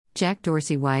Jack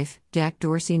Dorsey wife, Jack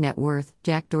Dorsey net worth,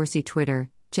 Jack Dorsey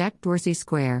Twitter, Jack Dorsey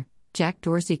Square, Jack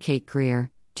Dorsey Kate Greer,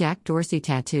 Jack Dorsey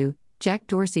tattoo, Jack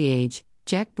Dorsey age,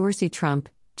 Jack Dorsey Trump,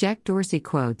 Jack Dorsey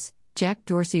quotes, Jack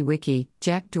Dorsey wiki,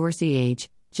 Jack Dorsey age,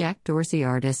 Jack Dorsey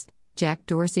artist, Jack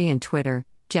Dorsey and Twitter,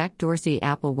 Jack Dorsey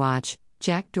Apple Watch,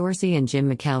 Jack Dorsey and Jim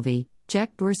McKelvey,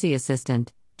 Jack Dorsey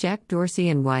assistant, Jack Dorsey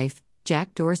and wife,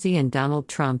 Jack Dorsey and Donald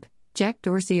Trump, Jack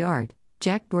Dorsey art,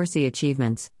 Jack Dorsey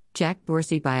achievements, Jack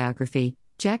Dorsey biography,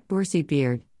 Jack Dorsey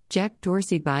beard, Jack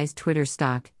Dorsey buys Twitter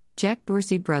stock, Jack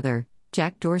Dorsey brother,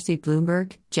 Jack Dorsey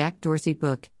Bloomberg, Jack Dorsey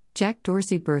book, Jack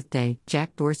Dorsey birthday,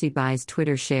 Jack Dorsey buys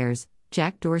Twitter shares,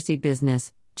 Jack Dorsey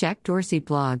business, Jack Dorsey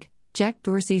blog, Jack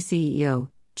Dorsey CEO,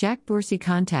 Jack Dorsey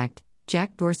contact,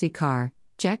 Jack Dorsey car,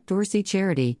 Jack Dorsey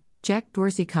charity, Jack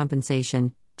Dorsey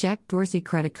compensation, Jack Dorsey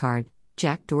credit card,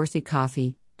 Jack Dorsey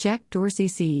coffee, Jack Dorsey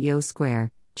CEO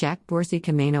square, Jack Dorsey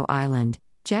Camino Island,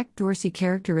 Jack Dorsey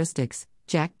characteristics,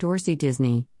 Jack Dorsey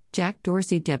Disney, Jack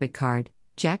Dorsey debit card,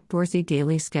 Jack Dorsey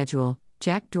daily schedule,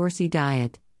 Jack Dorsey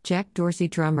diet, Jack Dorsey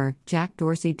drummer, Jack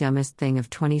Dorsey dumbest thing of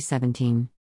 2017.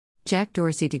 Jack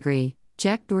Dorsey degree,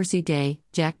 Jack Dorsey day,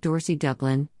 Jack Dorsey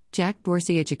Dublin, Jack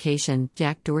Dorsey education,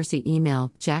 Jack Dorsey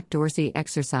email, Jack Dorsey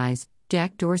exercise,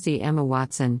 Jack Dorsey Emma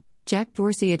Watson, Jack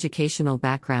Dorsey educational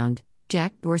background,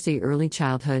 Jack Dorsey early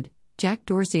childhood, Jack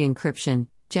Dorsey encryption,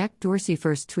 Jack Dorsey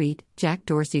first tweet, Jack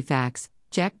Dorsey facts,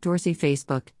 Jack Dorsey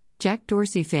Facebook, Jack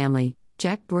Dorsey family,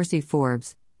 Jack Dorsey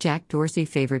Forbes, Jack Dorsey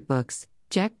favorite books,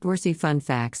 Jack Dorsey fun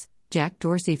facts, Jack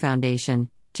Dorsey foundation,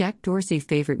 Jack Dorsey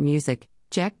favorite music,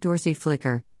 Jack Dorsey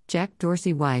Flickr, Jack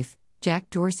Dorsey wife, Jack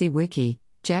Dorsey wiki,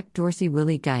 Jack Dorsey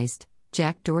Willie Geist,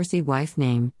 Jack Dorsey wife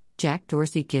name, Jack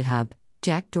Dorsey GitHub,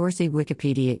 Jack Dorsey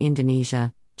Wikipedia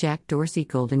Indonesia, Jack Dorsey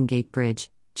Golden Gate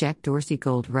Bridge, Jack Dorsey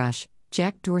Gold Rush,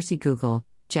 Jack Dorsey Google,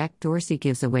 Jack Dorsey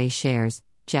gives away shares,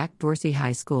 Jack Dorsey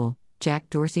High School, Jack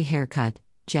Dorsey haircut,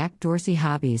 Jack Dorsey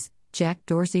hobbies, Jack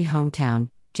Dorsey hometown,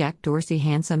 Jack Dorsey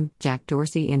handsome, Jack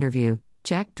Dorsey interview,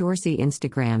 Jack Dorsey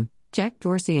Instagram, Jack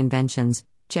Dorsey inventions,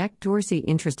 Jack Dorsey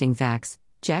interesting facts,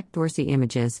 Jack Dorsey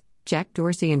images, Jack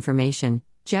Dorsey information,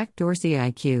 Jack Dorsey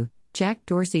IQ, Jack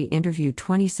Dorsey interview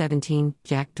 2017,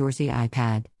 Jack Dorsey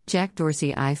iPad, Jack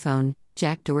Dorsey iPhone,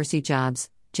 Jack Dorsey jobs,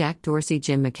 Jack Dorsey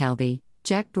Jim McKelvey,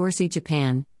 Jack Dorsey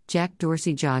Japan, Jack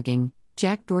Dorsey jogging,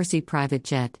 Jack Dorsey private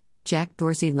jet, Jack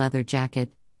Dorsey leather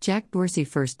jacket, Jack Dorsey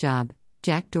first job,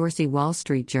 Jack Dorsey Wall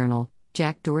Street Journal,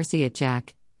 Jack Dorsey at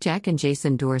Jack, Jack and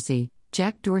Jason Dorsey,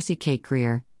 Jack Dorsey Kate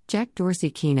Greer, Jack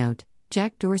Dorsey keynote,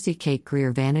 Jack Dorsey Kate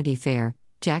Greer Vanity Fair,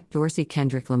 Jack Dorsey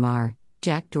Kendrick Lamar,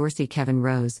 Jack Dorsey Kevin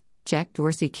Rose, Jack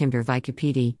Dorsey Kinder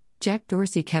Wikipedia, Jack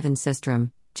Dorsey Kevin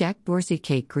Systrom, Jack Dorsey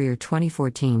Kate Greer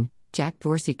 2014, Jack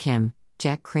Dorsey Kim,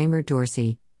 Jack Kramer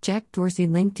Dorsey, Jack Dorsey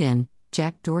LinkedIn,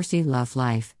 Jack Dorsey Love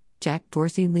Life, Jack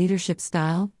Dorsey Leadership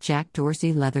Style, Jack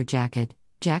Dorsey Leather Jacket,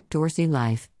 Jack Dorsey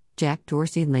Life, Jack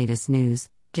Dorsey Latest News,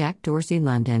 Jack Dorsey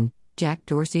London, Jack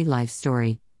Dorsey Life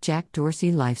Story, Jack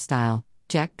Dorsey Lifestyle,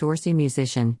 Jack Dorsey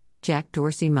Musician, Jack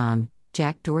Dorsey Mom,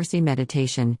 Jack Dorsey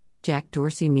Meditation, Jack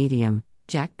Dorsey Medium,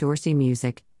 Jack Dorsey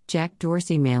Music, Jack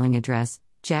Dorsey Mailing Address,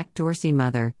 Jack Dorsey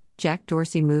Mother, Jack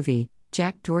Dorsey Movie,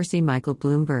 Jack Dorsey Michael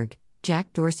Bloomberg,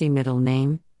 Jack Dorsey Middle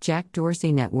Name, Jack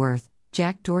Dorsey Net Worth,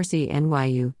 Jack Dorsey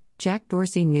NYU, Jack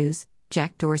Dorsey News,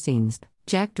 Jack Dorsey NSP,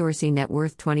 Jack Dorsey Net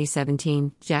Worth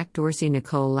 2017, Jack Dorsey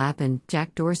Nicole Lapin,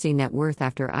 Jack Dorsey Net Worth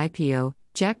after IPO,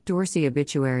 Jack Dorsey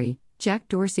Obituary, Jack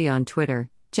Dorsey on Twitter,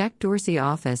 Jack Dorsey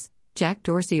Office, Jack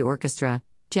Dorsey Orchestra,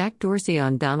 Jack Dorsey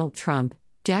on Donald Trump,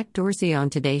 Jack Dorsey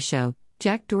on Today Show,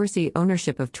 Jack Dorsey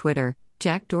Ownership of Twitter,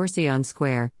 Jack Dorsey on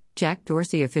Square, Jack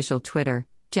Dorsey Official Twitter,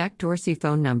 Jack Dorsey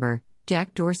Phone Number,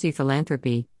 Jack Dorsey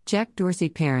Philanthropy, Jack Dorsey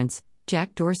Parents,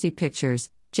 Jack Dorsey Pictures,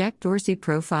 Jack Dorsey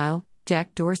Profile,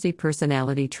 Jack Dorsey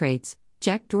Personality Traits,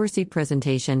 Jack Dorsey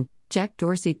Presentation, Jack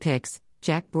Dorsey Pics,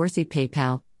 Jack Dorsey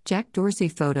PayPal, Jack Dorsey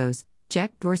Photos,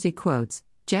 Jack Dorsey Quotes,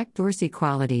 Jack Dorsey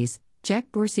Qualities,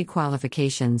 Jack Dorsey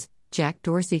Qualifications, Jack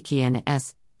Dorsey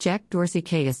KNS, Jack Dorsey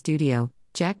K Studio,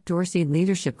 Jack Dorsey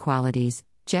Leadership Qualities,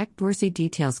 Jack Dorsey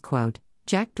Details Quote,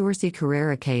 Jack Dorsey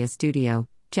Carrera K Studio,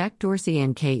 Jack Dorsey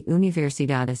NK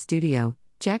Universidad Studio,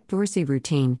 Jack Dorsey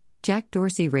Routine, Jack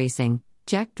Dorsey Racing,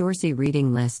 Jack Dorsey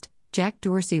Reading List, Jack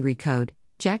Dorsey Recode,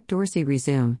 Jack Dorsey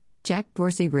Resume, Jack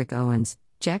Dorsey Rick Owens,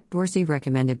 Jack Dorsey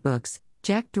Recommended Books,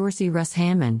 Jack Dorsey Russ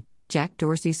Hammond, Jack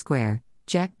Dorsey Square,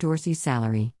 Jack Dorsey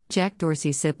Salary, Jack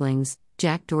Dorsey Siblings,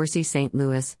 Jack Dorsey St.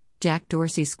 Louis, Jack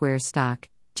Dorsey Square Stock,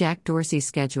 Jack Dorsey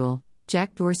Schedule,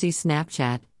 Jack Dorsey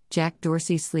Snapchat, Jack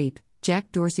Dorsey Sleep,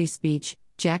 Jack Dorsey Speech,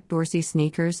 Jack Dorsey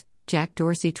Sneakers, Jack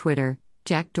Dorsey Twitter,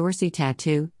 Jack Dorsey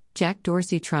Tattoo, Jack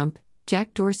Dorsey Trump,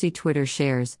 Jack Dorsey Twitter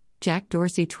Shares, Jack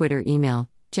Dorsey Twitter email,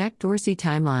 Jack Dorsey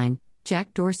timeline,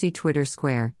 Jack Dorsey Twitter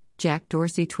Square, Jack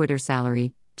Dorsey Twitter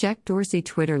salary, Jack Dorsey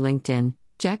Twitter LinkedIn,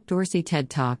 Jack Dorsey TED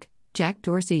Talk, Jack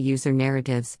Dorsey user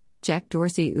narratives, Jack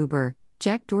Dorsey Uber,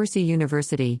 Jack Dorsey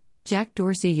University, Jack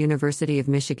Dorsey University of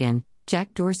Michigan,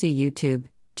 Jack Dorsey YouTube,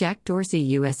 Jack Dorsey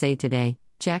USA Today,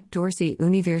 Jack Dorsey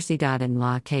Universidad en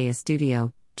la que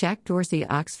Estudio, Jack Dorsey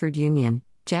Oxford Union,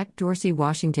 Jack Dorsey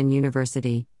Washington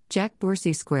University, Jack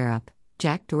Dorsey Square Up,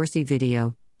 Jack Dorsey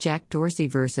Video, Jack Dorsey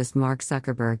vs. Mark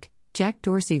Zuckerberg, Jack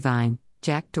Dorsey Vine,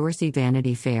 Jack Dorsey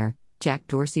Vanity Fair, Jack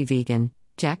Dorsey Vegan,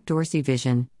 Jack Dorsey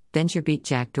Vision, VentureBeat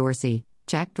Jack Dorsey,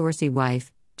 Jack Dorsey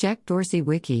Wife, Jack Dorsey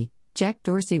Wiki, Jack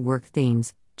Dorsey Work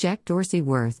Themes, Jack Dorsey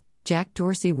Worth, Jack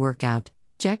Dorsey Workout,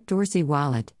 Jack Dorsey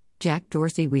Wallet, Jack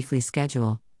Dorsey Weekly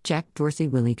Schedule, Jack Dorsey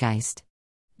Willie Geist,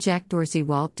 Jack Dorsey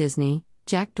Walt Disney,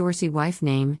 Jack Dorsey Wife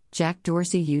Name, Jack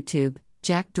Dorsey YouTube,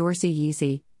 Jack Dorsey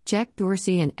Yeezy, Jack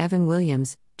Dorsey and Evan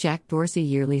Williams, Jack Dorsey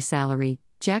Yearly Salary,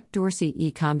 Jack Dorsey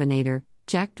E-Combinator,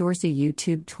 Jack Dorsey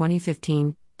YouTube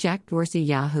 2015, Jack Dorsey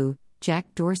Yahoo, Jack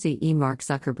Dorsey E. Mark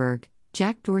Zuckerberg,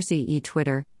 Jack Dorsey E.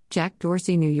 Twitter, Jack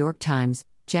Dorsey New York Times,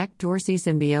 Jack Dorsey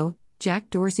Symbio, Jack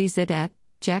Dorsey Zidet,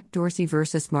 Jack Dorsey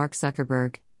vs. Mark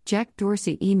Zuckerberg, Jack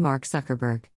Dorsey E. Mark Zuckerberg.